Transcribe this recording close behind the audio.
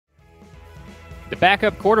The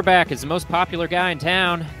backup quarterback is the most popular guy in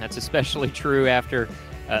town. That's especially true after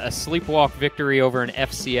a sleepwalk victory over an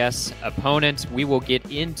FCS opponent. We will get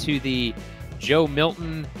into the Joe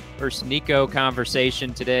Milton versus Nico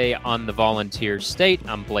conversation today on the Volunteer State.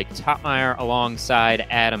 I'm Blake Topmeyer alongside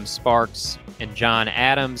Adam Sparks and John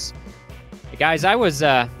Adams. Hey guys, I was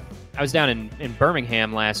down in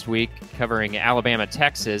Birmingham last week covering Alabama,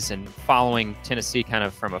 Texas, and following Tennessee kind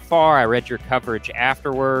of from afar. I read your coverage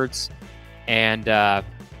afterwards. And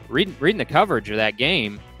reading the coverage of that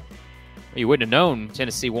game, you wouldn't have known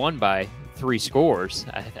Tennessee won by 3 scores.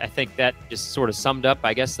 I think that just sort of summed up,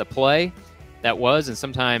 I guess, the play that was. And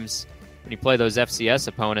sometimes when you play those FCS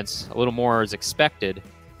opponents, a little more is expected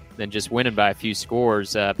than just winning by a few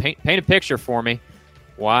scores. Paint a picture for me.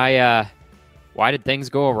 Why did things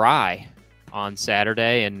go awry on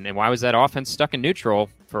Saturday, and why was that offense stuck in neutral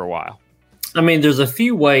for a while? I mean, there's a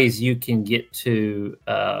few ways you can get to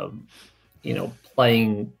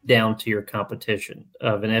playing down to your competition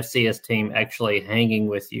of an FCS team actually hanging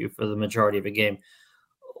with you for the majority of a game.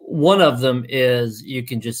 One of them is you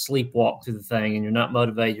can just sleepwalk through the thing and you're not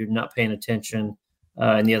motivated, you're not paying attention,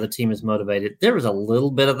 and the other team is motivated. There was a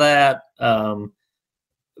little bit of that, but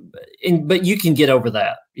you can get over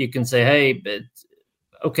that. You can say, hey,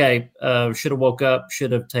 should have woke up,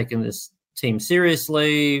 should have taken this team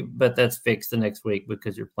seriously, but that's fixed the next week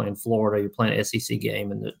because you're playing Florida, you're playing an SEC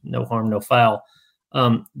game, and no harm, no foul.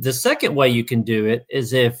 The second way you can do it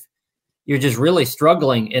is if you're just really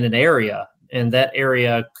struggling in an area, and that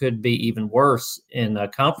area could be even worse in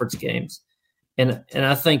conference games. And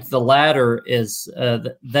I think the latter is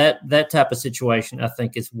that type of situation, I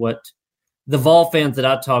think, is what the Vol fans that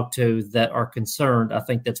I talk to that are concerned, I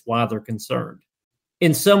think that's why they're concerned.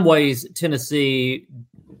 In some ways, Tennessee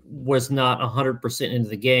was not 100% into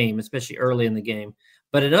the game, especially early in the game.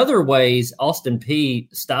 But in other ways, Austin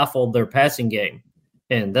Peay stifled their passing game.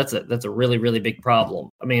 And that's a really, really big problem.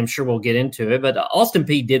 I mean, I'm sure we'll get into it, but Austin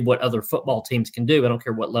Peay did what other football teams can do. I don't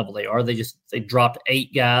care what level they are. They dropped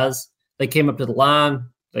 8 guys. They came up to the line.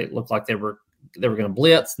 They looked like they were going to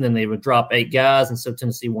blitz, and then they would drop 8 guys. And so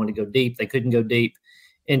Tennessee wanted to go deep. They couldn't go deep.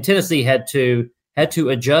 And Tennessee had to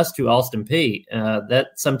adjust to Austin Peay. That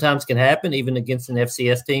sometimes can happen even against an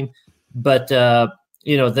FCS team. But,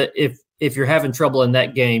 if you're having trouble in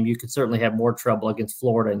that game, you could certainly have more trouble against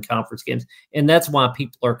Florida in conference games. And that's why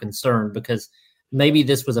people are concerned, because maybe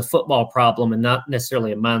this was a football problem and not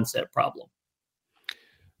necessarily a mindset problem.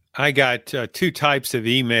 I got 2 types of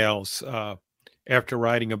emails after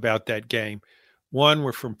writing about that game. One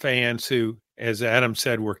were from fans who, as Adam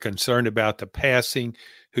said, were concerned about the passing,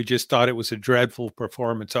 who just thought it was a dreadful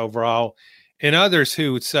performance overall, and others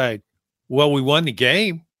who would say, well, we won the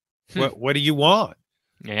game. What do you want?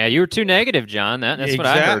 Yeah, you were too negative, John. That's exactly what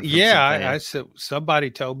I heard. Yeah, I said,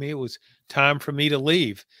 somebody told me it was time for me to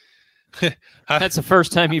leave. That's the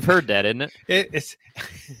first time you've heard that, isn't it? It's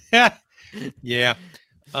yeah.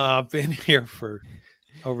 I've been here for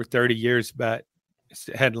over 30 years, but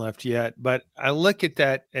hadn't left yet. But I look at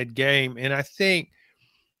that game, and I think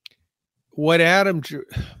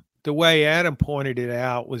the way Adam pointed it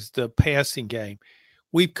out was the passing game.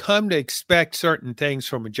 We've come to expect certain things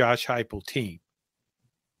from a Josh Heupel team.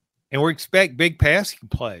 And we expect big passing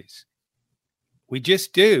plays. We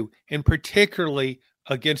just do, and particularly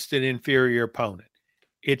against an inferior opponent.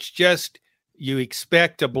 It's just you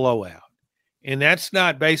expect a blowout. And that's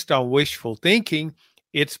not based on wishful thinking.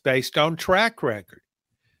 It's based on track record.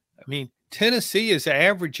 I mean, Tennessee is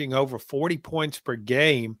averaging over 40 points per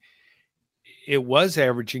game. It was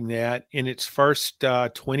averaging that in its first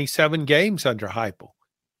 27 games under Heupel.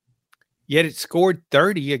 Yet it scored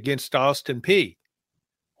 30 against Austin Peay.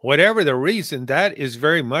 Whatever the reason, that is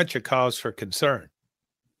very much a cause for concern.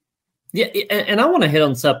 Yeah, and I want to hit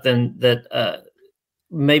on something that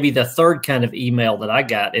maybe the third kind of email that I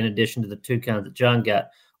got, in addition to the 2 kinds that John got,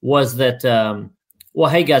 was that,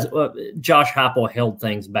 hey, guys, Josh Heupel held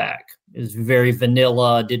things back. It was very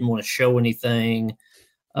vanilla, didn't want to show anything.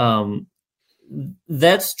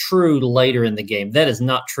 That's true later in the game. That is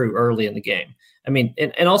not true early in the game. I mean,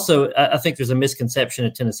 and also I think there's a misconception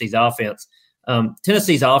of Tennessee's offense.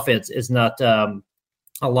 Tennessee's offense is not a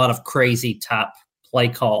lot of crazy type play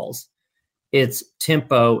calls. It's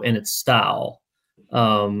tempo and it's style.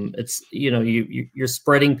 It's, you're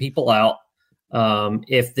spreading people out.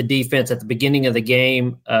 If the defense at the beginning of the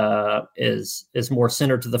game is more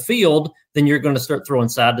centered to the field, then you're going to start throwing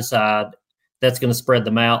side to side. That's going to spread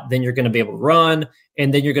them out. Then you're going to be able to run,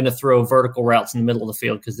 and then you're going to throw vertical routes in the middle of the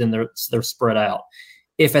field because then they're spread out.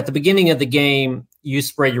 If at the beginning of the game you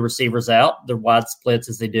spread your receivers out, they're wide splits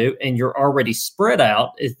as they do, and you're already spread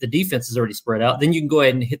out, if the defense is already spread out, then you can go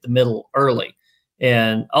ahead and hit the middle early.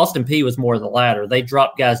 And Austin Peay was more of the latter. They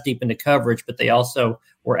dropped guys deep into coverage, but they also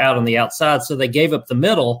were out on the outside. So they gave up the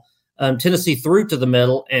middle. Tennessee threw to the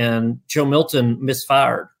middle, and Joe Milton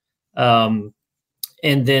misfired. And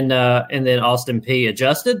then Austin Peay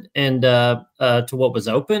adjusted and to what was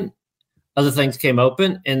open. Other things came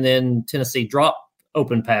open, and then Tennessee dropped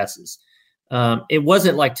open passes. It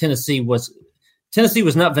wasn't like Tennessee was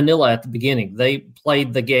not vanilla at the beginning. They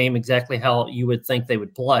played the game exactly how you would think they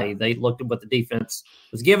would play. They looked at what the defense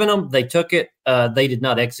was giving them. They took it. They did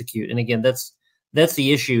not execute. And again, that's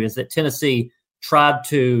the issue, is that Tennessee tried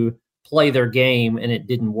to play their game and it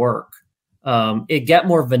didn't work. It got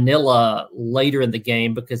more vanilla later in the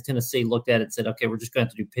game because Tennessee looked at it and said, okay, we're just going to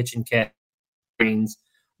have to do pitch and catch screens,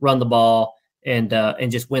 run the ball, and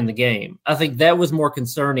just win the game. I think that was more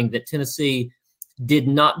concerning, that Tennessee did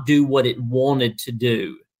not do what it wanted to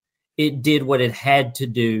do. It did what it had to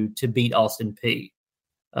do to beat Austin Peay.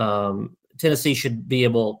 Tennessee should be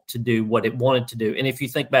able to do what it wanted to do. And if you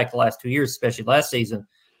think back the last 2 years, especially last season,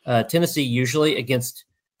 Tennessee usually against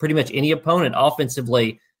pretty much any opponent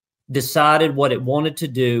offensively decided what it wanted to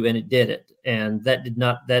do, and it did it. And that did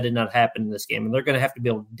not happen in this game. And they're going to have to be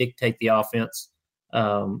able to dictate the offense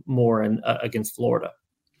more against Florida.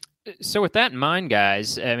 So with that in mind,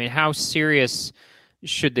 guys, I mean, how serious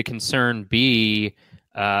should the concern be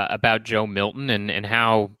about Joe Milton, and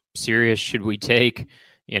how serious should we take,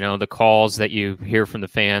 the calls that you hear from the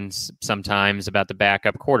fans sometimes about the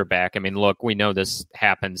backup quarterback? I mean, look, we know this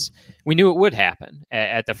happens. We knew it would happen.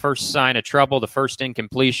 At the first sign of trouble, the first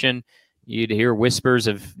incompletion, you'd hear whispers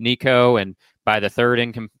of Nico, and by the third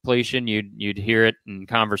incompletion, you'd hear it in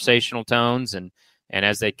conversational tones, and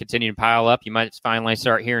as they continue to pile up, you might finally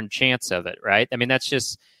start hearing chants of it, right? I mean, that's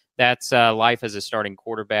life as a starting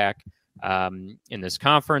quarterback in this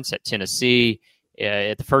conference at Tennessee.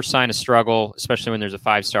 At the first sign of struggle, especially when there's a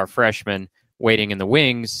 5-star freshman waiting in the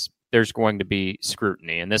wings, there's going to be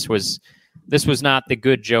scrutiny. And this was not the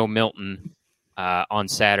good Joe Milton on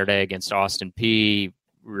Saturday against Austin Peay.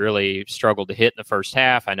 Really struggled to hit in the first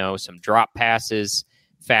half. I know some drop passes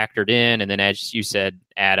factored in, and then as you said,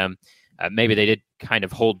 Adam, maybe they did kind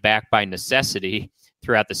of hold back by necessity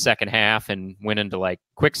throughout the second half and went into like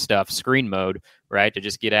quick stuff, screen mode, right, to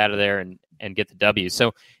just get out of there and get the W.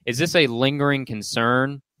 So is this a lingering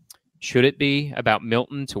concern? Should it be about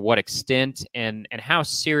Milton? To what extent? And how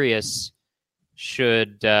serious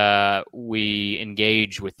should we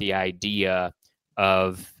engage with the idea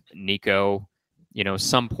of Nico,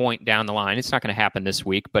 some point down the line? It's not going to happen this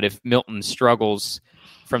week, but if Milton struggles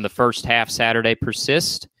from the first half Saturday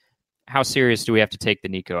persist, how serious do we have to take the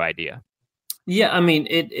Nico idea? Yeah, I mean,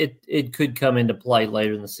 it could come into play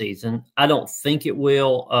later in the season. I don't think it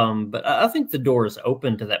will, but I think the door is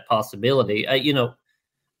open to that possibility.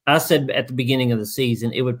 I said at the beginning of the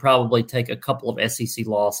season it would probably take a couple of SEC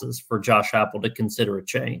losses for Josh Heupel to consider a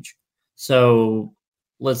change. So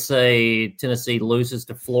let's say Tennessee loses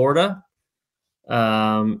to Florida,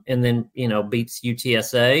 and then beats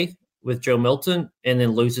UTSA with Joe Milton, and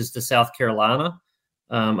then loses to South Carolina.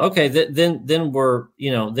 Okay, then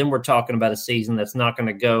we're talking about a season that's not going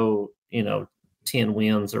to go 10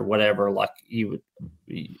 wins or whatever, like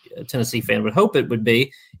a Tennessee fan would hope it would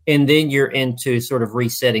be, and then you're into sort of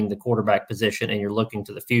resetting the quarterback position, and you're looking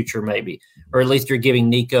to the future maybe, or at least you're giving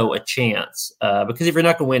Nico a chance. Because if you're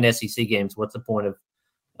not going to win SEC games, what's the point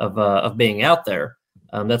of being out there?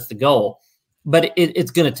 That's the goal. But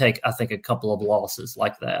it's going to take, I think, a couple of losses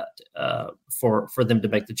like that for them to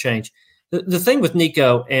make the change. The thing with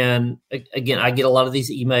Nico, and again, I get a lot of these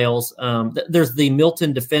emails. There's the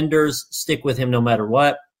Milton defenders, stick with him no matter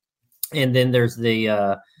what, and then there's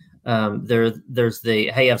the there's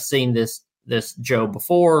the hey, I've seen this Joe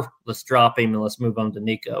before. Let's drop him and let's move on to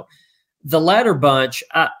Nico. The latter bunch,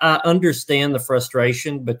 I understand the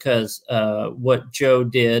frustration because what Joe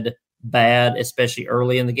did bad, especially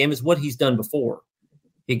early in the game, is what he's done before.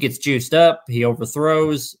 He gets juiced up, he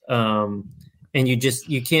overthrows. And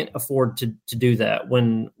you can't afford to do that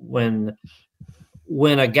when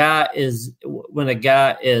a guy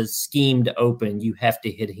is schemed open, you have to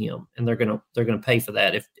hit him, and they're gonna pay for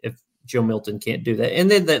that if Joe Milton can't do that, and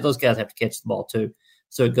then those guys have to catch the ball too,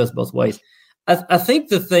 so it goes both ways. I think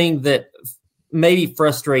the thing that maybe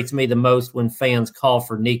frustrates me the most when fans call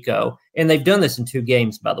for Nico, and they've done this in 2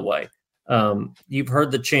 games, by the way. You've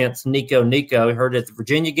heard the chants Nico, Nico. You heard it at the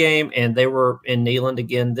Virginia game, and they were in Neyland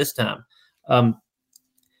again this time. I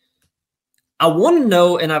want to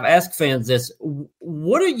know, and I've asked fans this,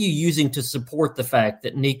 what are you using to support the fact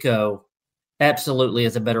that Nico absolutely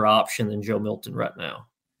is a better option than Joe Milton right now?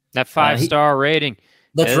 That 5-star rating.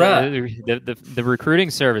 That's right. The recruiting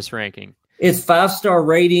service ranking. It's 5-star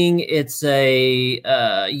rating. It's a,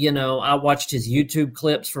 I watched his YouTube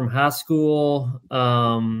clips from high school.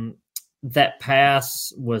 That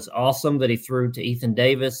pass was awesome that he threw to Ethan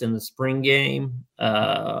Davis in the spring game.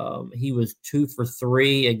 He was 2 for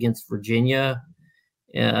 3 against Virginia.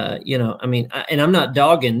 And I'm not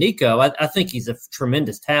dogging Nico. I think he's a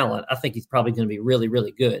tremendous talent. I think he's probably going to be really,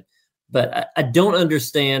 really good. But I don't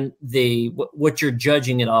understand what you're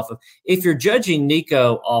judging it off of. If you're judging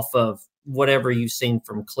Nico off of whatever you've seen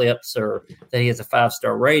from clips or that he has a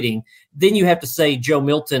 5-star rating, then you have to say Joe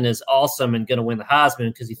Milton is awesome and going to win the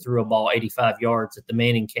Heisman because he threw a ball 85 yards at the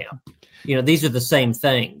Manning camp. These are the same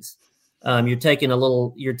things. You're taking a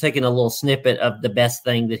little snippet of the best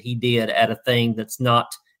thing that he did at a thing that's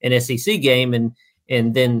not an SEC game,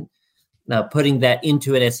 and then putting that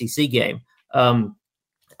into an SEC game.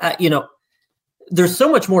 There's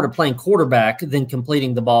so much more to playing quarterback than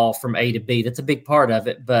completing the ball from A to B. That's a big part of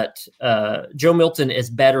it. But Joe Milton is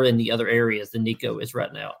better in the other areas than Nico is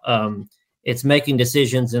right now. It's making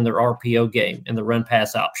decisions in their RPO game and the run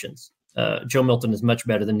pass options. Joe Milton is much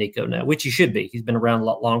better than Nico now, which he should be. He's been around a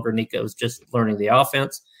lot longer. Nico's just learning the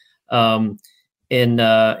offense and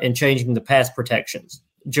changing the pass protections.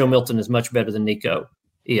 Joe Milton is much better than Nico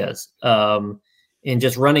is. And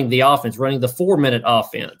just running the offense, running the 4-minute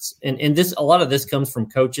offense. And this, a lot of this comes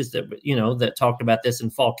from coaches that talked about this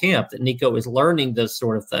in fall camp, that Nico is learning those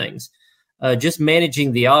sort of things. Just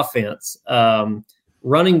managing the offense,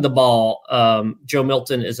 running the ball. Joe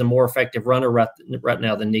Milton is a more effective runner right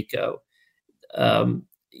now than Nico.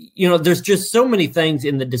 There's just so many things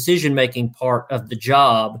in the decision-making part of the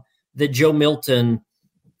job that Joe Milton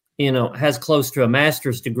has close to a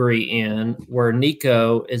master's degree in, where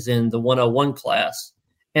Nico is in the 101 class.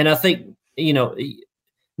 And I think,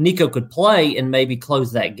 Nico could play and maybe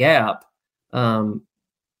close that gap. But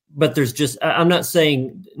I'm not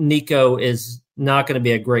saying Nico is not going to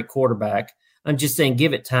be a great quarterback. I'm just saying,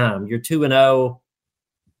 give it time. You're 2-0.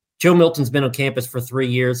 Joe Milton's been on campus for 3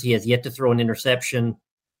 years. He has yet to throw an interception.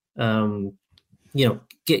 Let's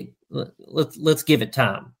give it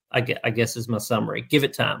time. I guess is my summary. Give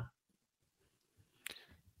it time.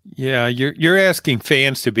 Yeah, you're asking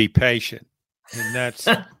fans to be patient, and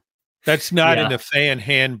that's not in the fan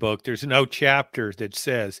handbook. There's no chapter that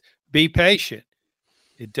says be patient.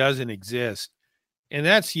 It doesn't exist, and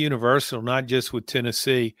that's universal, not just with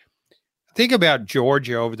Tennessee. Think about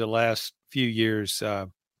Georgia over the last few years.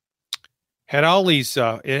 Had all these.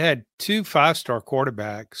 It had 2 5-star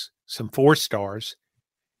quarterbacks, some 4-stars.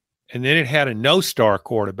 And then it had a no-star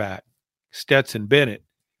quarterback, Stetson Bennett,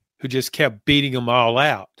 who just kept beating them all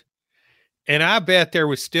out. And I bet there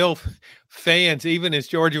was still fans, even as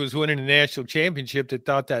Georgia was winning the national championship, that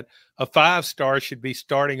thought that a 5-star should be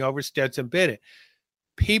starting over Stetson Bennett.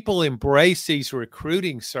 People embrace these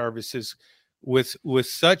recruiting services with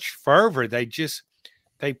such fervor.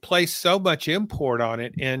 They place so much import on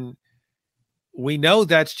it. And we know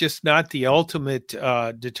that's just not the ultimate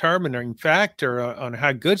determining factor on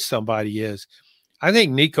how good somebody is. I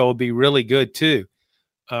think Nico will be really good too.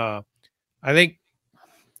 I think,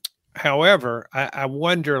 however, I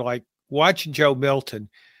wonder, like watching Joe Milton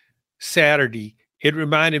Saturday, it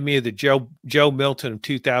reminded me of the Joe Milton of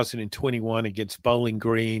 2021 against Bowling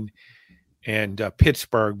Green and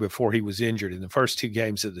Pittsburgh before he was injured in the first 2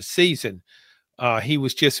 games of the season. He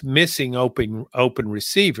was just missing open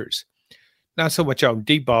receivers. Not so much on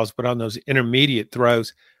deep balls, but on those intermediate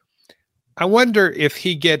throws. I wonder if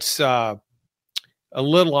he gets a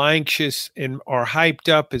little anxious or hyped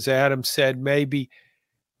up, as Adam said, maybe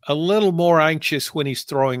a little more anxious when he's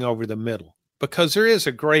throwing over the middle, because there is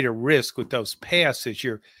a greater risk with those passes.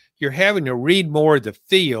 You're having to read more of the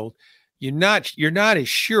field. You're not as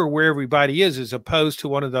sure where everybody is, as opposed to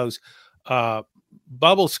one of those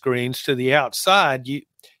bubble screens to the outside. You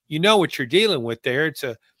know what you're dealing with there. It's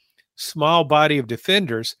a small body of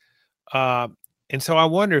defenders. And so I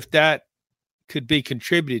wonder if that could be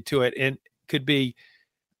contributed to it and could be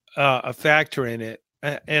a factor in it.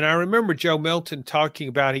 And I remember Joe Milton talking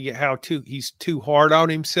about how he's too hard on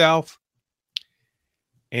himself.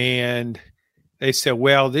 And they said,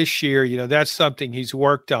 well, this year, that's something he's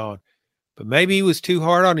worked on. But maybe he was too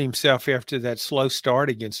hard on himself after that slow start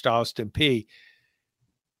against Austin Peay.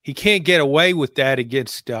 He can't get away with that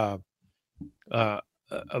against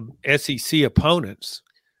SEC opponents,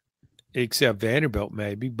 except Vanderbilt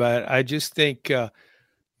maybe. But I just think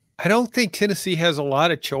I don't think Tennessee has a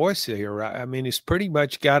lot of choice here. I mean, it's pretty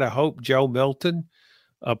much got to hope Joe Milton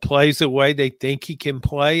plays the way they think he can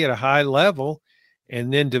play at a high level,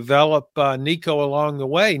 and then develop Nico along the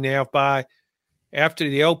way. Now, after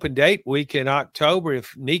the open date week in October,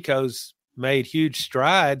 if Nico's made huge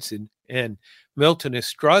strides and and Milton is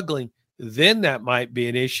struggling, then that might be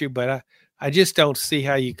an issue. But I just don't see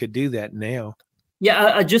how you could do that now.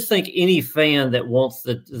 Yeah, I just think any fan that wants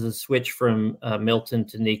the switch from Milton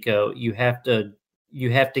to Nico, you have to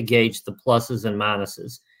gauge the pluses and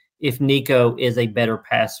minuses. If Nico is a better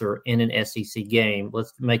passer in an SEC game,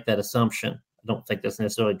 let's make that assumption. I don't think that's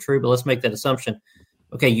necessarily true, but let's make that assumption.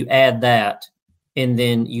 Okay, you add that, and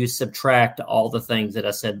then you subtract all the things that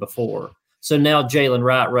I said before. So now Jalen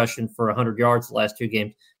Wright rushing for 100 yards the last two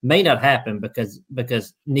games may not happen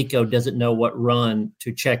because Nico doesn't know what run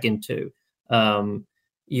to check into.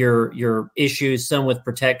 Your issues, some with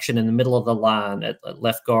protection in the middle of the line at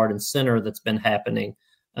left guard and center that's been happening,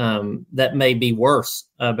 that may be worse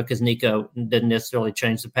because Nico didn't necessarily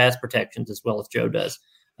change the pass protections as well as Joe does.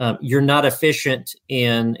 You're not efficient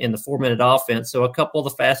in the 4-minute offense. So a couple of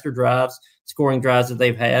the faster drives, scoring drives that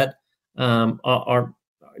they've had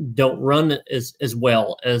don't run as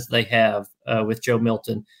well as they have with Joe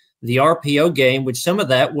Milton. The RPO game, which some of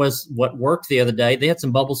that was what worked the other day. They had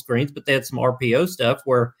some bubble screens, but they had some RPO stuff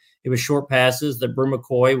where it was short passes that Brew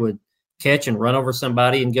McCoy would catch and run over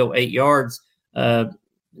somebody and go 8 yards.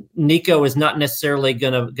 Nico is not necessarily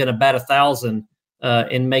going to bat 1,000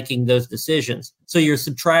 in making those decisions. So you're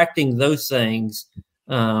subtracting those things,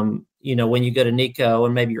 when you go to Nico,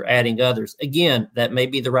 and maybe you're adding others. Again, that may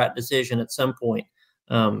be the right decision at some point.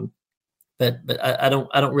 But I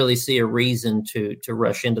don't really see a reason to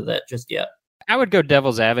rush into that just yet. I would go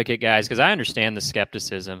devil's advocate, guys, because I understand the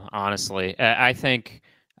skepticism, honestly. I think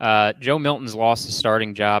Joe Milton's lost the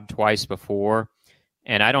starting job twice before,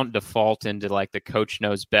 and I don't default into like the coach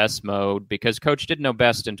knows best mode because coach didn't know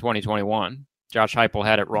best in 2021. Josh Heupel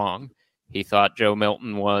had it wrong. He thought Joe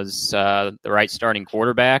Milton was the right starting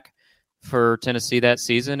quarterback for Tennessee that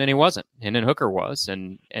season, and he wasn't. Hendon Hooker was,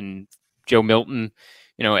 and Joe Milton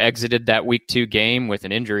exited that week 2 game with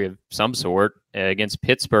an injury of some sort against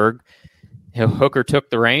Pittsburgh. Hooker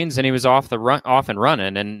took the reins and he was off and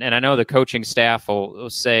running. And I know the coaching staff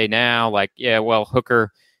will say now, like, yeah, well,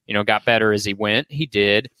 Hooker, got better as he went. He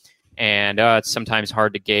did. And it's sometimes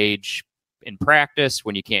hard to gauge in practice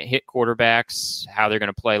when you can't hit quarterbacks, how they're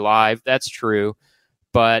going to play live. That's true.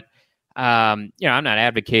 But, I'm not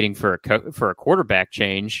advocating for a quarterback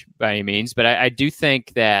change by any means, but I do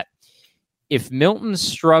think that if Milton's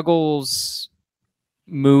struggles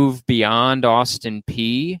move beyond Austin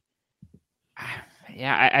Peay,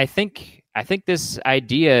 I think this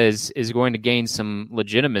idea is going to gain some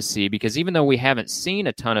legitimacy because even though we haven't seen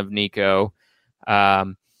a ton of Nico,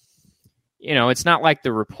 it's not like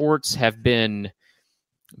the reports have been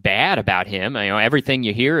bad about him. Everything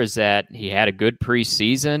you hear is that he had a good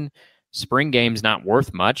preseason. Spring game's not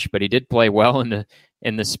worth much, but he did play well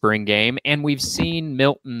in the spring game, and we've seen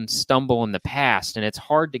Milton stumble in the past, and it's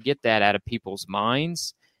hard to get that out of people's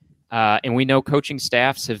minds. And we know coaching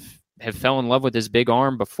staffs have fell in love with his big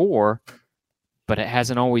arm before, but it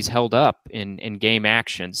hasn't always held up in game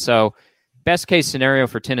action. So best case scenario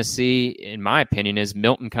for Tennessee, in my opinion, is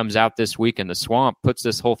Milton comes out this week in the Swamp, puts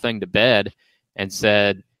this whole thing to bed, and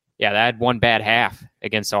said, yeah, that had one bad half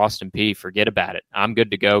against Austin Peay. Forget about it. I'm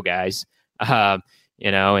good to go, guys.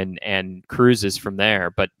 And cruises from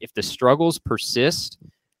there. But if the struggles persist,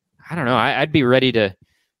 I don't know. I'd be ready to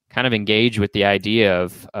kind of engage with the idea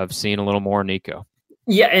of seeing a little more Nico.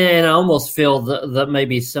 Yeah, and I almost feel that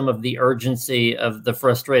maybe some of the urgency of the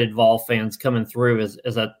frustrated Vol fans coming through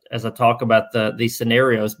as I talk about these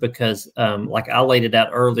scenarios, because like I laid it out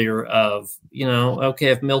earlier of, okay,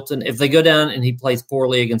 if they go down and he plays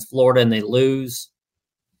poorly against Florida and they lose,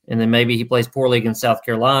 and then maybe he plays poorly against South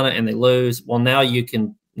Carolina and they lose, well, now you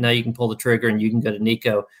can pull the trigger and you can go to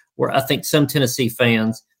Nico, where I think some Tennessee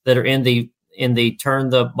fans that are in the turn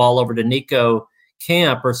the ball over to Nico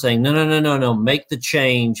camp are saying, no, make the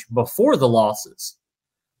change before the losses.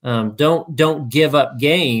 Don't give up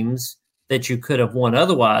games that you could have won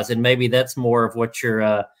otherwise. And maybe that's more of what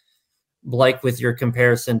your Blake, with your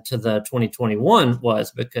comparison to the 2021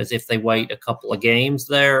 was, because if they wait a couple of games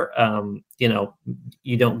there,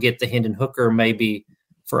 you don't get the Hendon Hooker maybe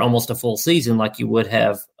for almost a full season like you would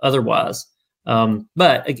have otherwise.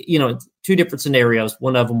 But two different scenarios.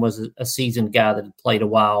 One of them was a seasoned guy that had played a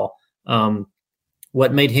while.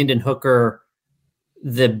 What made Hendon Hooker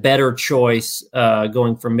the better choice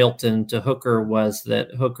going from Milton to Hooker was that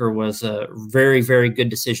Hooker was a very, very good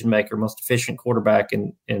decision maker, most efficient quarterback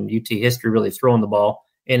in UT history, really throwing the ball,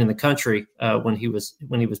 and in the country when he was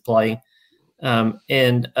playing,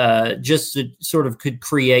 and just sort of could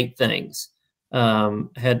create things,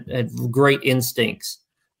 had great instincts.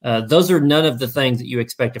 Those are none of the things that you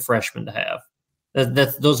expect a freshman to have.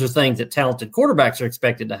 Those are things that talented quarterbacks are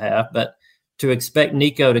expected to have, but to expect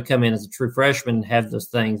Nico to come in as a true freshman and have those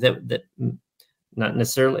things that not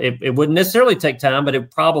necessarily it wouldn't necessarily take time, but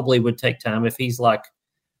it probably would take time if he's like,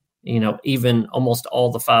 even almost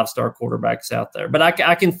all the 5-star quarterbacks out there. But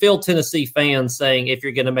I can feel Tennessee fans saying, if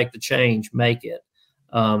you're going to make the change, make it.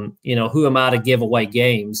 Who am I to give away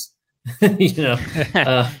games? But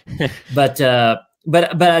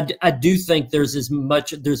I do think there's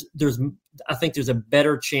I think there's a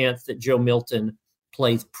better chance that Joe Milton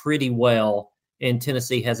plays pretty well and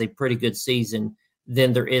Tennessee has a pretty good season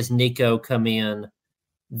than there is Nico come in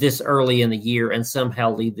this early in the year and somehow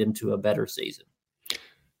lead them to a better season.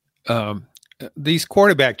 These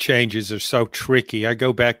quarterback changes are so tricky. I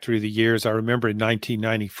go back through the years. I remember in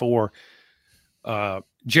 1994,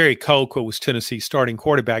 Jerry Colquitt was Tennessee's starting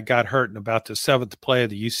quarterback, got hurt in about the 7th play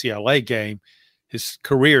of the UCLA game. His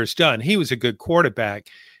career is done. He was a good quarterback.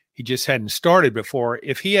 He just hadn't started before.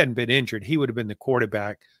 If he hadn't been injured, he would have been the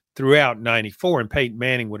quarterback throughout 94, and Peyton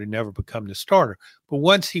Manning would have never become the starter. But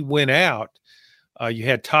once he went out, you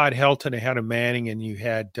had Todd Helton ahead of Manning, and you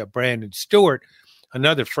had Brandon Stewart,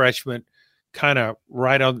 another freshman, kind of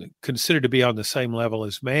considered to be on the same level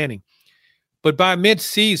as Manning. But by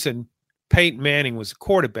midseason, Peyton Manning was a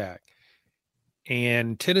quarterback.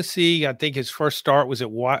 And Tennessee, I think his first start was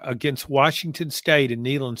against Washington State in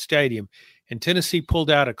Neyland Stadium. And Tennessee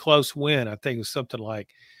pulled out a close win. I think it was something like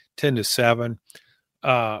 10-7.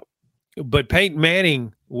 But Peyton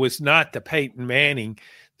Manning was not the Peyton Manning.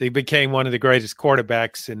 They became one of the greatest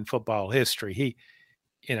quarterbacks in football history.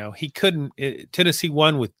 He couldn't. Tennessee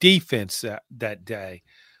won with defense that day.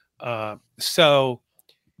 So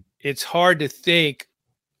it's hard to think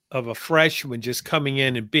of a freshman just coming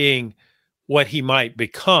in and being what he might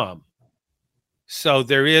become. So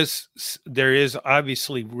there is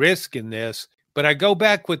obviously risk in this. But I go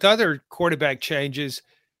back with other quarterback changes.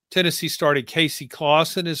 Tennessee started Casey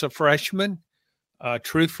Clausen as a freshman,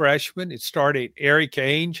 true freshman. It started Eric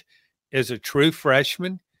Ainge as a true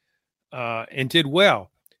freshman and did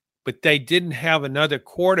well. But they didn't have another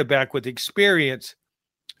quarterback with experience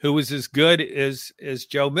who was as good as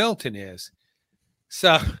Joe Milton is.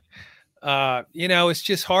 So, it's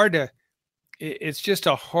just it's just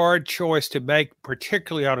a hard choice to make,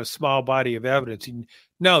 particularly on a small body of evidence.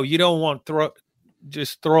 No, you don't want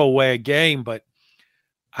just throw away a game, but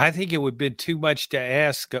I think it would be too much to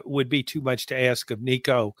ask of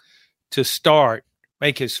Nico to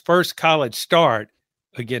make his first college start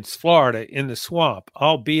against Florida in the Swamp,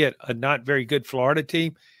 albeit a not very good Florida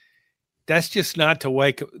team. That's just not the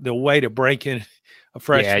way to break in a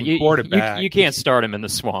freshman quarterback. You can't start him in the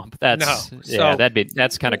Swamp. That's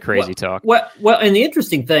kind of crazy talk. Well, and the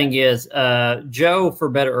interesting thing is, Joe, for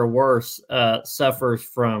better or worse, suffers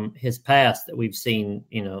from his past that we've seen,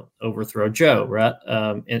 overthrow Joe, right?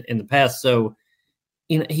 In the past. So,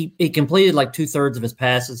 he completed like 2/3 of his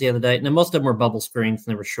passes the other day. Now, most of them were bubble screens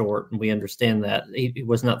and they were short, and we understand that. He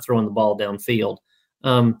was not throwing the ball downfield.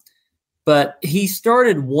 But he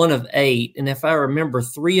started 1 of 8, and if I remember,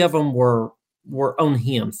 3 of them were on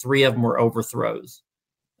him. 3 of them were overthrows.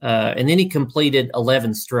 And then he completed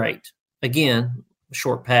 11 straight. Again,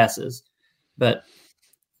 short passes. But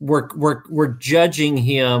we're judging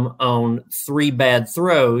him on 3 bad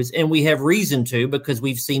throws, and we have reason to, because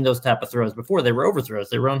we've seen those type of throws before. They were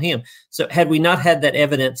overthrows. They were on him. So had we not had that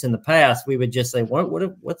evidence in the past, we would just say,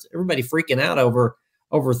 what's everybody freaking out over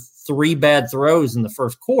 3 bad throws in the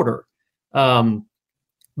first quarter?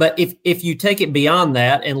 But if you take it beyond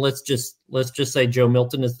that, and let's just say Joe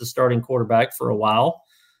Milton is the starting quarterback for a while,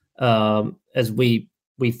 as we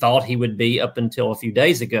thought he would be up until a few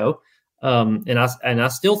days ago, and I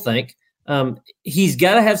still think he's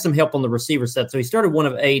got to have some help on the receiver set. So he started 1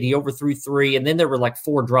 of 8, he overthrew 3, and then there were like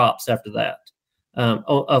 4 drops after that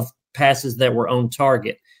of passes that were on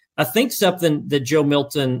target. I think something that Joe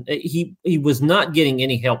Milton he was not getting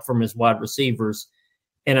any help from his wide receivers.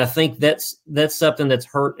 And I think that's something that's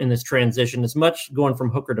hurt in this transition. As much going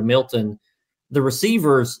from Hooker to Milton, the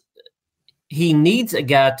receivers, he needs a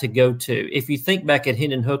guy to go to. If you think back at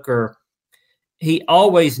Hendon Hooker, he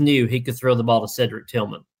always knew he could throw the ball to Cedric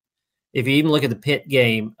Tillman. If you even look at the Pitt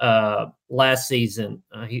game last season,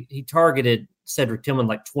 he targeted Cedric Tillman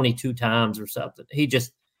like 22 times or something. He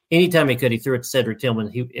just, anytime he could, he threw it to Cedric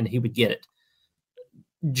Tillman and he would get it.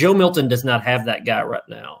 Joe Milton does not have that guy right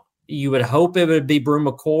now. You would hope it would be Brew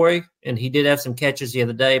McCoy, and he did have some catches the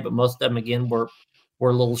other day, but most of them, again, were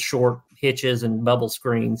little short hitches and bubble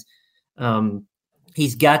screens.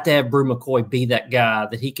 He's got to have Brew McCoy be that guy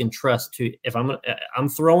that he can trust to. If I'm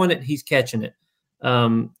throwing it, he's catching it.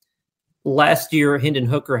 Last year, Hendon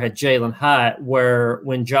Hooker had Jalen Hyatt, where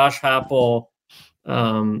when Josh Heupel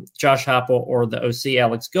Josh Heupel or the OC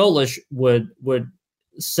Alex Golish would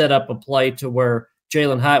set up a play to where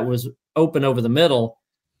Jalen Hyatt was open over the middle,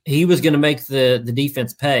 he was going to make the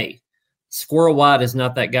defense pay. Squirrel White is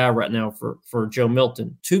not that guy right now for Joe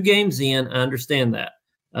Milton. 2 games in, I understand that.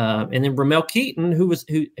 And then Ramel Keaton, who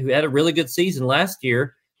had a really good season last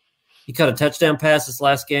year, he caught a touchdown pass this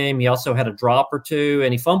last game. He also had a drop or 2,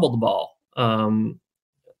 and he fumbled the ball.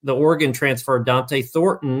 The Oregon transfer, Dante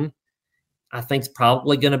Thornton, I think is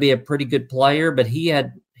probably going to be a pretty good player, but he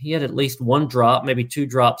had at least 1 drop, maybe 2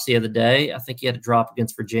 drops the other day. I think he had a drop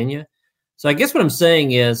against Virginia. So I guess what I'm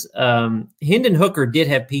saying is Hendon Hooker did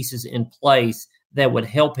have pieces in place that would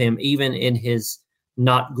help him even in his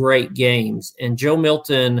not great games. And Joe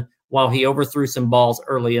Milton, while he overthrew some balls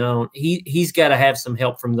early on, he's got to have some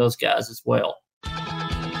help from those guys as well.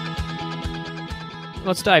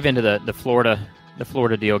 Let's dive into the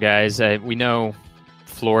Florida deal, guys. We know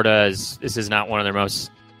Florida this is not one of their most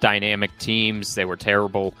dynamic teams. They were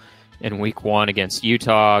terrible in week 1 against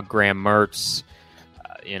Utah. Graham Mertz,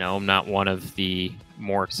 not one of the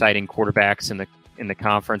more exciting quarterbacks in the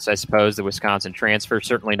conference, I suppose. The Wisconsin transfer,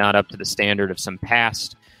 certainly not up to the standard of some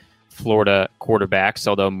past Florida quarterbacks,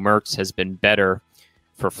 although Mertz has been better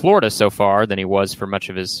for Florida so far than he was for much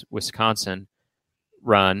of his Wisconsin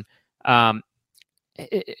run.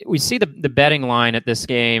 We see the betting line at this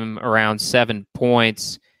game around 7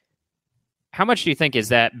 points. How much do you think is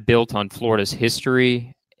that built on Florida's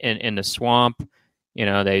history in the Swamp?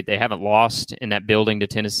 They haven't lost in that building to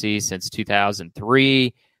Tennessee since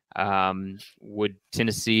 2003. Would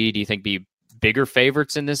Tennessee, do you think, be bigger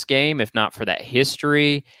favorites in this game, if not for that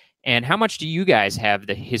history? And how much do you guys have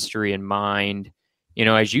the history in mind,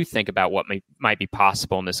 as you think about what might be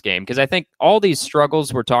possible in this game? Because I think all these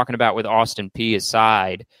struggles we're talking about with Austin Peay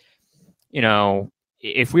aside,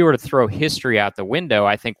 if we were to throw history out the window,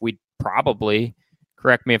 I think we'd probably,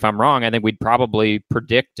 correct me if I'm wrong, I think we'd probably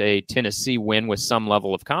predict a Tennessee win with some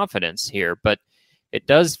level of confidence here. But it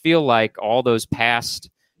does feel like all those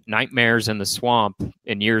past nightmares in the Swamp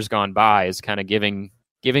in years gone by is kind of giving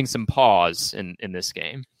some pause in this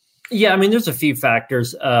game. Yeah, I mean, there's a few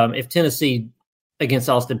factors. If Tennessee against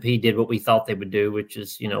Austin Peay did what we thought they would do, which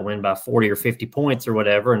is, win by 40 or 50 points or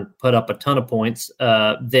whatever and put up a ton of points,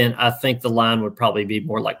 then I think the line would probably be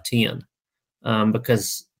more like 10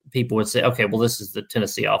 because people would say, okay, well, this is the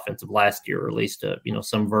Tennessee offense of last year, or at least,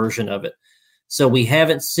 some version of it. So we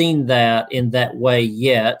haven't seen that in that way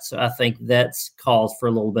yet. So I think that's cause for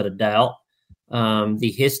a little bit of doubt.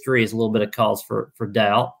 The history is a little bit of cause for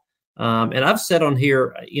doubt. And I've said on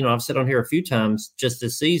here a few times just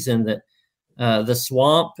this season that the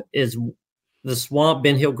Swamp,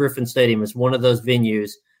 Ben Hill Griffin Stadium is one of those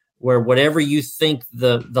venues where whatever you think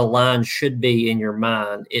the line should be in your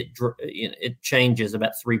mind, it changes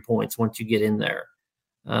about 3 points once you get in there.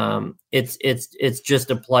 It's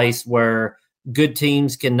just a place where good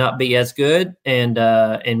teams cannot be as good,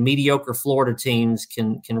 and mediocre Florida teams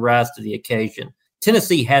can rise to the occasion.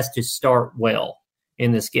 Tennessee has to start well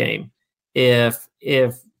in this game. If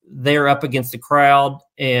they're up against the crowd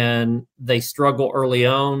and they struggle early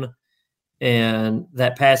on, and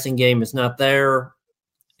that passing game is not there,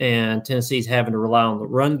 and Tennessee's having to rely on the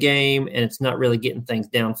run game, and it's not really getting things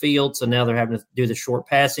downfield, so now they're having to do the short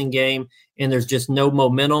passing game, and there's just no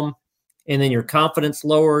momentum, and then your confidence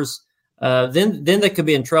lowers. Then they could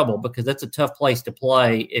be in trouble, because that's a tough place to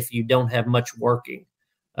play if you don't have much working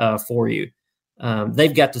for you.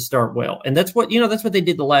 They've got to start well, and that's what they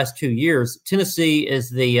did the last 2 years. Tennessee is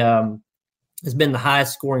has been the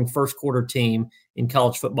highest scoring first quarter team in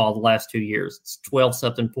college football the last 2 years. It's 12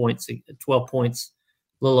 points,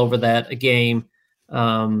 a little over that a game.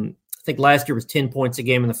 I think last year was 10 points a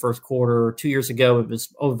game in the first quarter. 2 years ago, it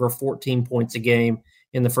was over 14 points a game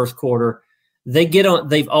in the first quarter.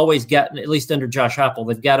 They've always gotten, at least under Josh Heupel,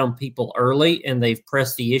 they've got on people early, and they've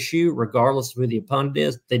pressed the issue regardless of who the opponent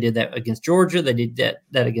is. They did that against Georgia. They did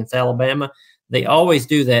that against Alabama. They always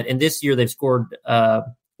do that. And this year they've scored,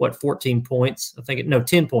 14 points?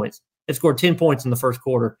 10 points. They've scored 10 points in the first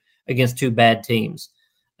quarter against 2 bad teams.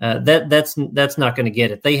 That's not going to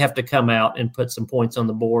get it. They have to come out and put some points on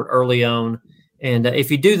the board early on. And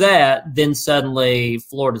if you do that, then suddenly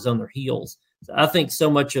Florida's on their heels. So I think so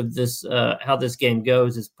much of this, how this game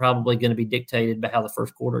goes, is probably going to be dictated by how the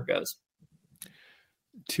first quarter goes.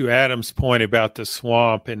 To Adam's point about the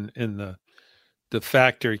Swamp and the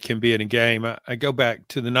factor it can be in a game, I go back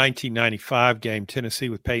to the 1995 game. Tennessee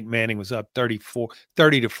with Peyton Manning was up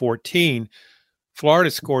 30-14.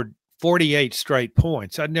 Florida scored 48 straight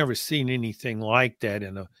points. I'd never seen anything like that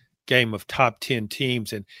in a game of top 10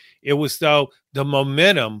 teams. And it was, though, the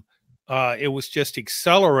momentum it was just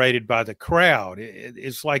accelerated by the crowd.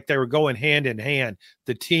 It's like they were going hand in hand.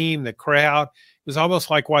 The team, the crowd. It was almost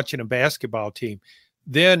like watching a basketball team.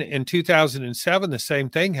 Then in 2007, the same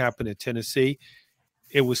thing happened at Tennessee.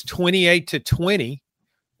 It was 28-20.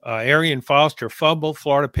 Arian Foster fumbled.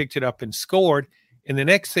 Florida picked it up and scored. And the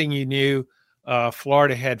next thing you knew,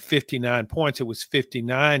 Florida had 59 points. It was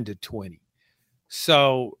 59-20.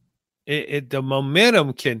 So the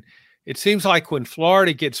momentum it seems like when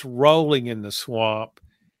Florida gets rolling in the Swamp,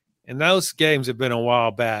 and those games have been a while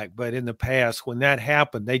back, but in the past, when that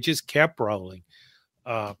happened, they just kept rolling.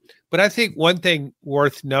 But I think one thing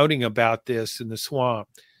worth noting about this in the Swamp,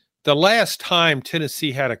 the last time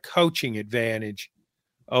Tennessee had a coaching advantage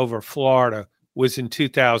over Florida was in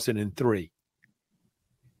 2003.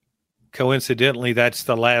 Coincidentally, that's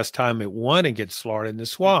the last time it won against Florida in the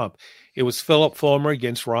Swamp. It was Philip Fulmer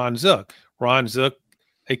against Ron Zook. Ron Zook,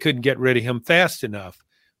 they couldn't get rid of him fast enough,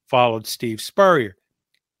 followed Steve Spurrier.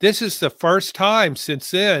 This is the first time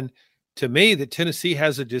since then, to me, that Tennessee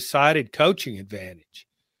has a decided coaching advantage.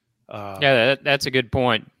 Yeah, that's a good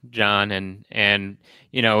point, John. And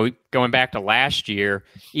going back to last year,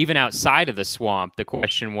 even outside of the Swamp, the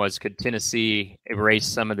question was, could Tennessee erase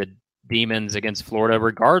some of the demons against Florida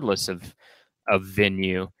regardless of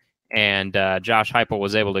venue? And Josh Heupel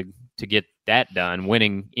was able to get that done.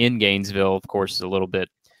 Winning in Gainesville, of course, is a little bit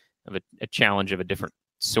of a challenge of a different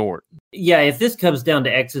sort. Yeah, if this comes down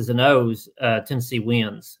to X's and O's, Tennessee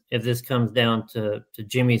wins. If this comes down to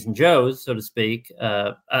Jimmy's and Joe's, so to speak,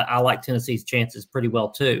 I like Tennessee's chances pretty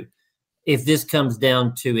well too. If this comes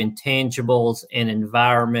down to intangibles and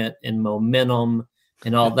environment and momentum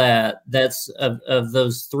and all that, that's of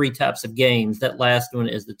those three types of games, that last one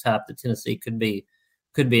is the type that Tennessee could be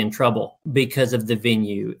in trouble because of the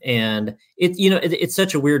venue. And it's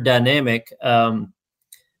such a weird dynamic.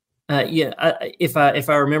 If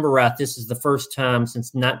I remember right, this is the first time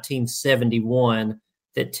since 1971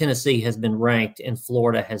 that Tennessee has been ranked and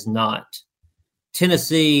Florida has not.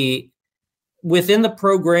 Tennessee, within the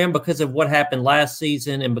program, because of what happened last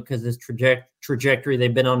season and because of this trajectory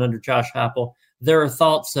they've been on under Josh Heupel, there are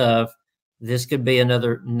thoughts of this could be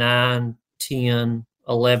another 9, 10,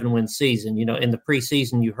 11-win season. In the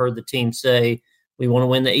preseason, you heard the team say, we want to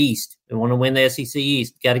win the East. We want to win the SEC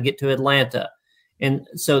East. Got to get to Atlanta. And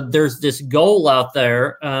so there's this goal out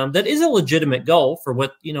there that is a legitimate goal for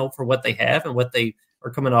what they have and what they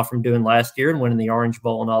are coming off from doing last year and winning the Orange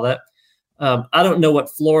Bowl and all that. I don't know what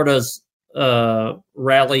Florida's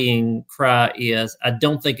rallying cry is. I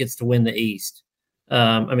don't think it's to win the East.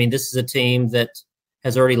 This is a team that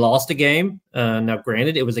has already lost a game. Now,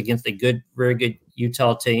 granted, it was against a very good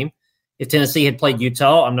Utah team. If Tennessee had played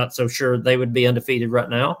Utah, I'm not so sure they would be undefeated right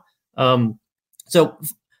now. So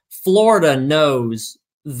Florida knows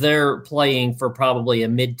they're playing for probably a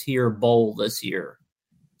mid-tier bowl this year,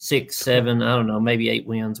 6, 7, I don't know, maybe 8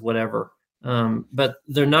 wins, whatever. But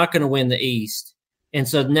they're not going to win the East, and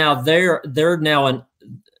so now they're now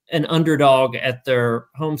an underdog at their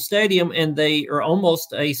home stadium, and they are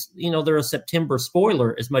almost they're a September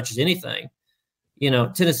spoiler as much as anything.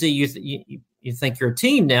 Tennessee, you think you're a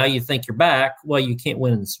team now, you think you're back. Well, you can't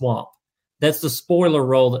win in the Swamp. That's the spoiler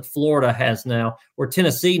role that Florida has now, where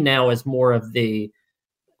Tennessee now is more of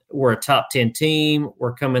we're a top 10 team.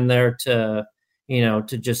 We're coming there to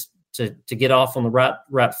get off on the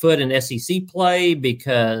right foot in SEC play,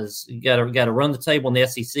 because you got to run the table in the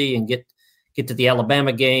SEC and get to the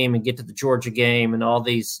Alabama game and get to the Georgia game and all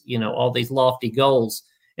these lofty goals.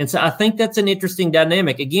 And so I think that's an interesting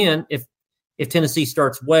dynamic. Again, if Tennessee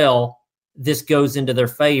starts well, this goes into their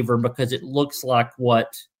favor because it looks like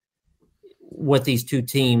what these two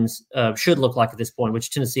teams should look like at this point,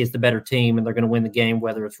 which Tennessee is the better team and they're going to win the game,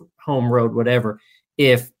 whether it's home, road, whatever.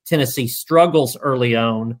 If Tennessee struggles early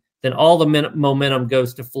on, then all the momentum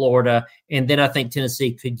goes to Florida, and then I think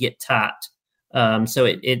Tennessee could get tight. So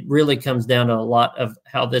it really comes down to a lot of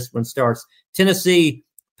how this one starts. Tennessee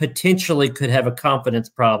potentially could have a confidence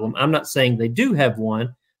problem. I'm not saying they do have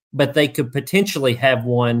one, but they could potentially have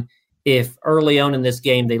one if early on in this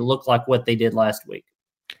game they look like what they did last week.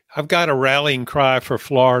 I've got a rallying cry for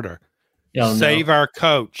Florida. Save our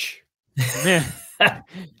coach.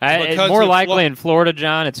 More likely in Florida,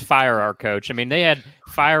 John, it's fire our coach. I mean, they had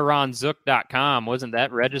fireronzook.com. Wasn't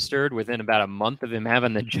that registered within about a month of him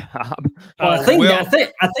having the job? I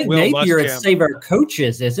think Napier at Save Our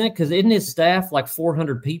Coaches, isn't it? Because isn't his staff like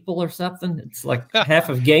 400 people or something? It's like half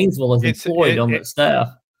of Gainesville is employed on that staff.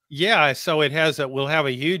 Yeah, so will have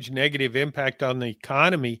a huge negative impact on the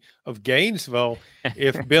economy of Gainesville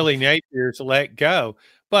if Billy Napier's let go.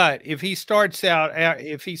 But if he starts out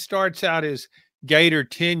his Gator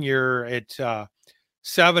tenure at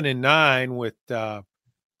 7-9 with a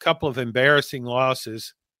couple of embarrassing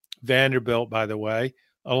losses, Vanderbilt, by the way,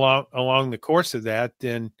 along the course of that,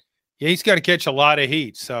 then he's got to catch a lot of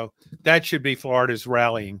heat. So that should be Florida's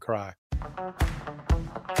rallying cry.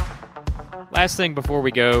 Last thing before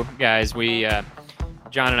we go, guys,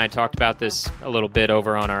 John and I talked about this a little bit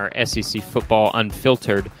over on our SEC Football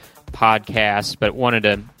Unfiltered podcast, but wanted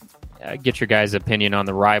to get your guys' opinion on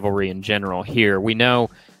the rivalry in general here. We know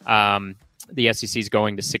the SEC is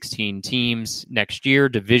going to 16 teams next year.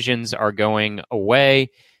 Divisions are going away.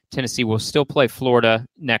 Tennessee will still play Florida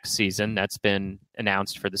next season. That's been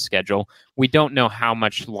announced for the schedule. We don't know how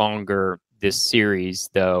much longer this series,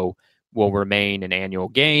 though, will remain an annual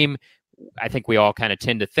game. I think we all kind of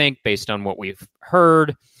tend to think, based on what we've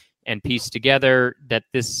heard and pieced together, that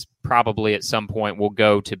this probably at some point will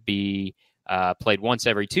go to be played once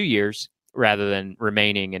every 2 years rather than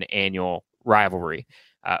remaining an annual rivalry.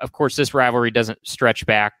 Of course, this rivalry doesn't stretch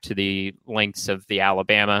back to the lengths of the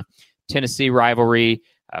Alabama-Tennessee rivalry.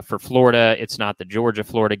 For Florida, it's not the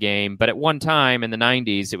Georgia-Florida game, but at one time in the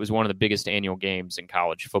 90s, it was one of the biggest annual games in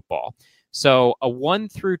college football. So a 1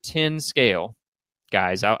 through 10 scale,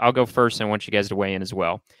 guys, I'll go first and I want you guys to weigh in as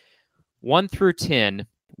well. 1 through 10,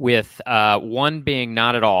 with 1 being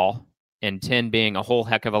not at all and 10 being a whole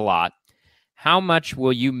heck of a lot. How much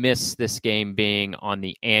will you miss this game being on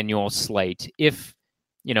the annual slate if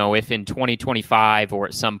in 2025 or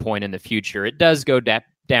at some point in the future, it does go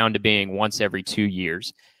down to being once every 2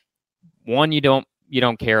 years? 1, you don't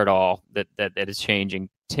care at all that is changing.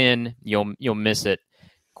 10, you'll miss it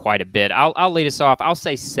quite a bit. I'll lead us off. I'll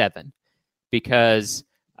say 7 because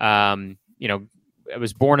I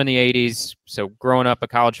was born in the 80s, so growing up a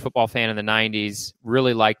college football fan in the 90s,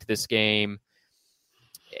 really liked this game.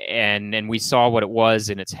 And we saw what it was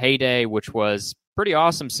in its heyday, which was pretty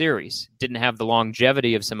awesome series. Didn't have the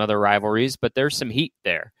longevity of some other rivalries, but there's some heat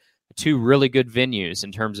there. 2 really good venues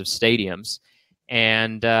in terms of stadiums.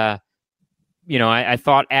 And, I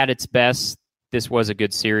thought at its best, this was a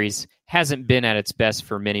good series. Hasn't been at its best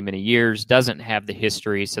for many, many years. Doesn't have the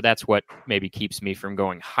history. So that's what maybe keeps me from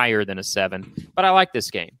going higher than a 7. But I like this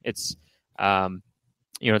game. It's,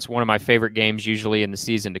 it's one of my favorite games usually in the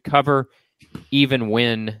season to cover. Even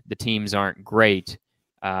when the teams aren't great,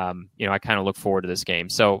 I kind of look forward to this game.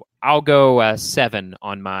 So I'll go 7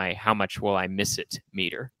 on my how much will I miss it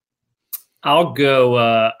meter. I'll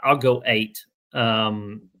go 8.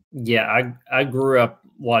 I grew up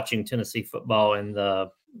watching Tennessee football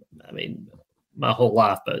my whole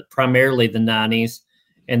life, but primarily the 90s,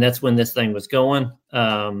 and that's when this thing was going.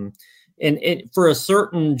 And for a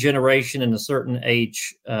certain generation and a certain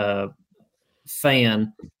age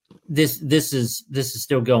fan, this is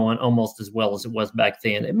still going almost as well as it was back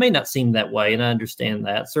then. It may not seem that way, and I understand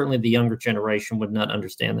that. Certainly the younger generation would not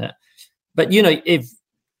understand that. But,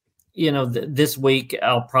 this week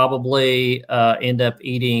I'll probably end up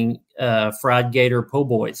eating fried gator po'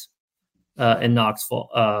 boys in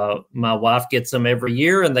Knoxville. My wife gets them every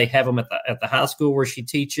year, and they have them at the high school where she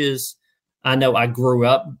teaches. I know I grew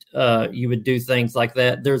up. You would do things like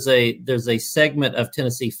that. There's a segment of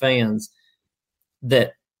Tennessee fans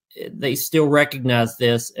that they still recognize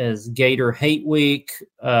this as Gator Hate Week.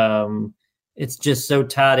 It's just so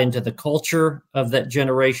tied into the culture of that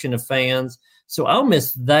generation of fans. So I'll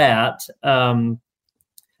miss that.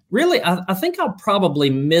 Really, I think I'll probably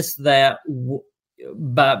miss that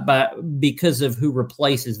because of who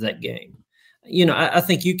replaces that game. I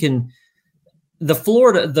think you can. The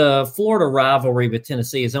Florida rivalry with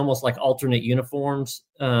Tennessee is almost like alternate uniforms.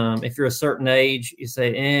 If you're a certain age, you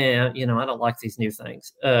say, I don't like these new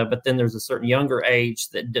things. But then there's a certain younger age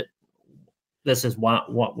that says,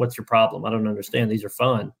 what's your problem? I don't understand. These are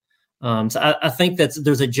fun. So I think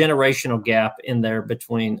there's a generational gap in there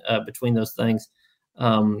between those things.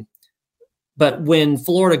 But when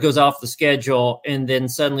Florida goes off the schedule and then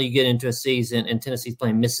suddenly you get into a season and Tennessee's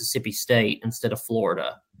playing Mississippi State instead of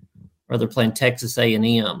Florida, or they're playing Texas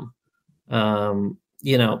A&M,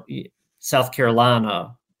 South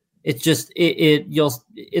Carolina. It's just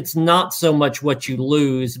it's not so much what you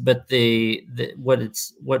lose, but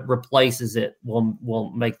what replaces it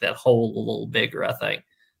will make that hole a little bigger, I think.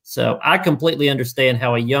 So I completely understand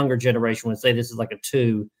how a younger generation would say this is like a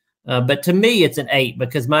 2, but to me it's an 8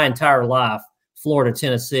 because my entire life Florida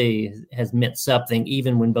Tennessee has meant something,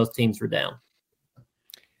 even when both teams were down.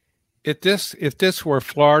 If this were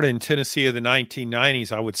Florida and Tennessee of the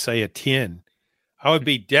 1990s, I would say a 10. I would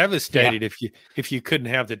be devastated if you couldn't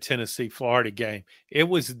have the Tennessee-Florida game. It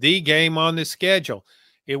was the game on the schedule.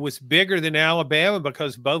 It was bigger than Alabama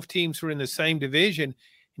because both teams were in the same division,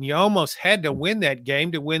 and you almost had to win that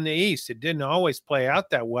game to win the East. It didn't always play out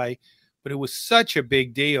that way, but it was such a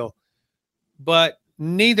big deal. But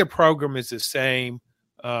neither program is the same.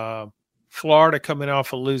 Florida coming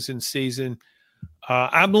off a losing season.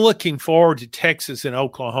 I'm looking forward to Texas and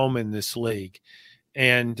Oklahoma in this league.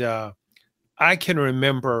 And I can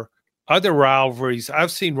remember other rivalries.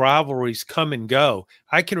 I've seen rivalries come and go.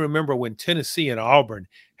 I can remember when Tennessee and Auburn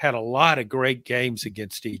had a lot of great games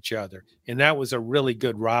against each other, and that was a really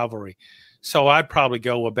good rivalry. So I'd probably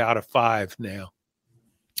go about a 5 now.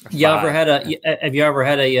 Have you ever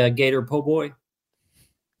had a Gator po' boy?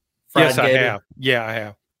 Yes, Gator? I have. Yeah, I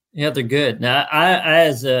have. Yeah, they're good. Now, I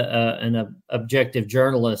as an objective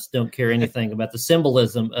journalist, don't care anything about the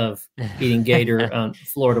symbolism of eating gator on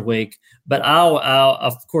Florida week, but I'll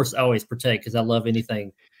of course always partake because I love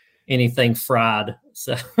anything fried.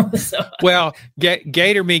 So. Well,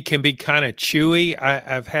 gator meat can be kind of chewy.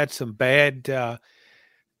 I've had some bad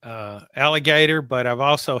alligator, but I've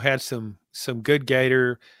also had some good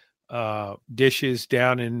gator dishes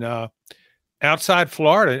down in outside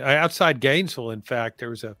Florida, outside Gainesville. In fact, there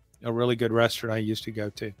was a really good restaurant I used to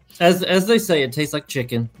go to. As they say, it tastes like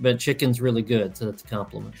chicken, but chicken's really good, so that's a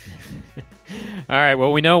compliment. All right,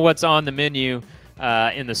 well, we know what's on the menu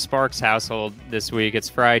in the Sparks household this week. It's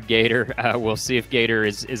fried gator. We'll see if gator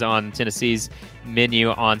is on Tennessee's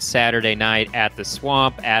menu on Saturday night at the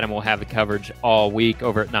Swamp. Adam will have the coverage all week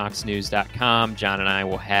over at knoxnews.com. John and I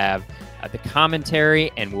will have the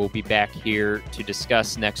commentary, and we'll be back here to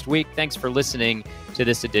discuss next week. Thanks for listening to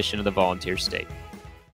this edition of the Volunteer State.